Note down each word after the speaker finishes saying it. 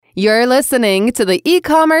You're listening to the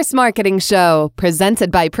E-Commerce Marketing Show,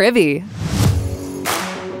 presented by Privy.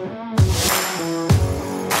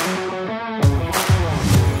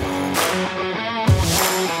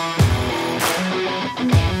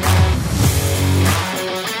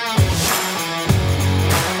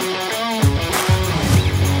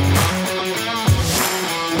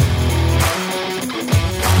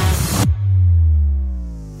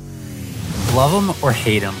 Love them or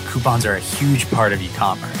hate them, coupons are a huge part of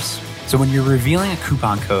e-commerce. So when you're revealing a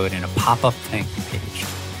coupon code in a pop-up thank you page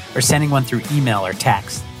or sending one through email or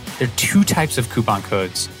text, there are two types of coupon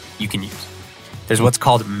codes you can use. There's what's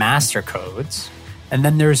called master codes, and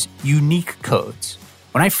then there's unique codes.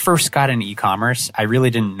 When I first got into e-commerce, I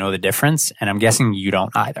really didn't know the difference, and I'm guessing you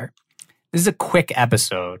don't either. This is a quick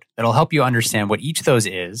episode that'll help you understand what each of those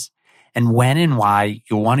is and when and why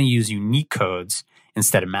you'll want to use unique codes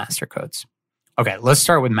instead of master codes. Okay, let's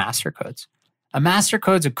start with master codes. A master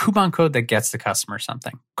code is a coupon code that gets the customer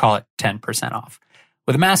something. Call it 10% off.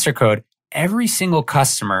 With a master code, every single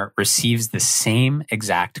customer receives the same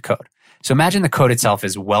exact code. So imagine the code itself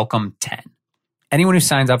is welcome 10. Anyone who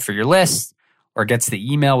signs up for your list or gets the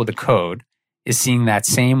email with the code is seeing that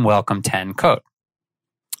same welcome 10 code.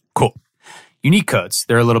 Cool. Unique codes,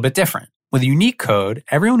 they're a little bit different. With a unique code,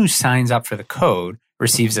 everyone who signs up for the code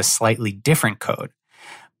receives a slightly different code.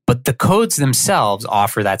 But the codes themselves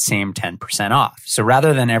offer that same 10% off. So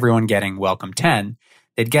rather than everyone getting welcome 10,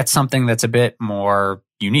 they'd get something that's a bit more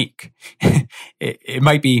unique. It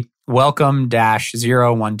might be welcome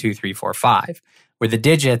 -0123455, where the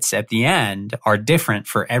digits at the end are different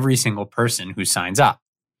for every single person who signs up.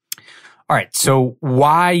 All right, so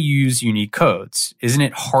why use unique codes? Isn't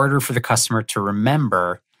it harder for the customer to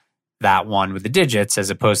remember that one with the digits as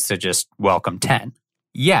opposed to just welcome 10?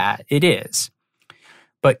 Yeah, it is.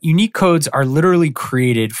 But unique codes are literally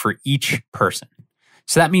created for each person.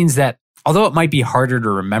 So that means that although it might be harder to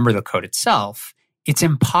remember the code itself, it's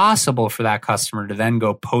impossible for that customer to then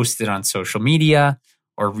go post it on social media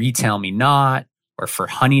or Retail Me Not or for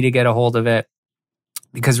Honey to get a hold of it.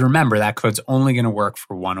 Because remember, that code's only going to work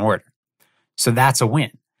for one order. So that's a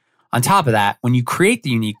win. On top of that, when you create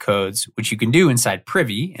the unique codes, which you can do inside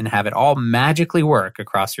Privy and have it all magically work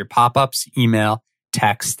across your pop-ups, email,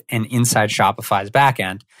 text, and inside Shopify's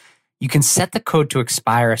backend, you can set the code to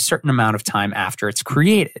expire a certain amount of time after it's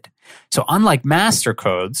created. So unlike master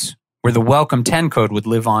codes, where the welcome 10 code would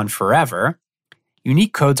live on forever,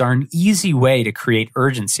 unique codes are an easy way to create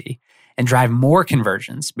urgency and drive more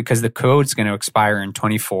conversions because the code's going to expire in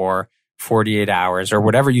 24, 48 hours, or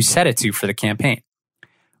whatever you set it to for the campaign.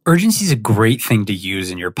 Urgency is a great thing to use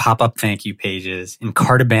in your pop-up thank you pages, in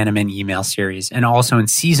cart abandonment email series, and also in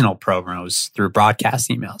seasonal promos through broadcast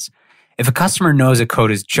emails. If a customer knows a code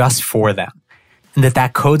is just for them and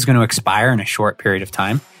that code's going to expire in a short period of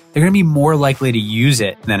time, they're going to be more likely to use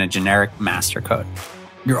it than a generic master code.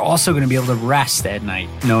 You're also going to be able to rest at night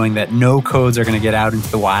knowing that no codes are going to get out into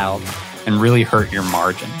the wild and really hurt your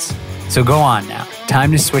margins. So go on now.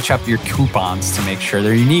 Time to switch up your coupons to make sure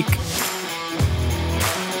they're unique.